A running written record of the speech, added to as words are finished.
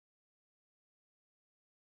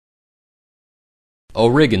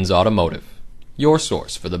O'Regan's Automotive, your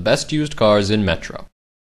source for the best used cars in Metro.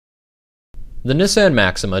 The Nissan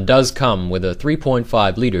Maxima does come with a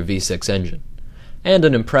 3.5-liter V6 engine, and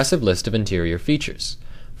an impressive list of interior features,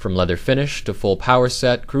 from leather finish to full power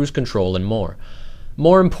set, cruise control, and more.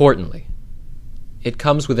 More importantly, it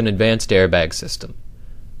comes with an advanced airbag system,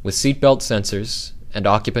 with seatbelt sensors and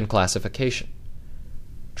occupant classification,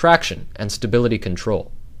 traction and stability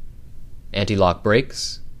control, anti-lock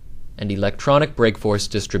brakes, and electronic brake force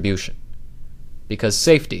distribution, because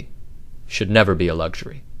safety should never be a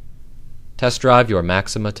luxury. Test drive your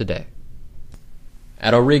Maxima today.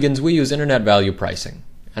 At O'Regan's, we use internet value pricing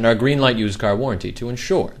and our green light used car warranty to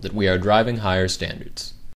ensure that we are driving higher standards.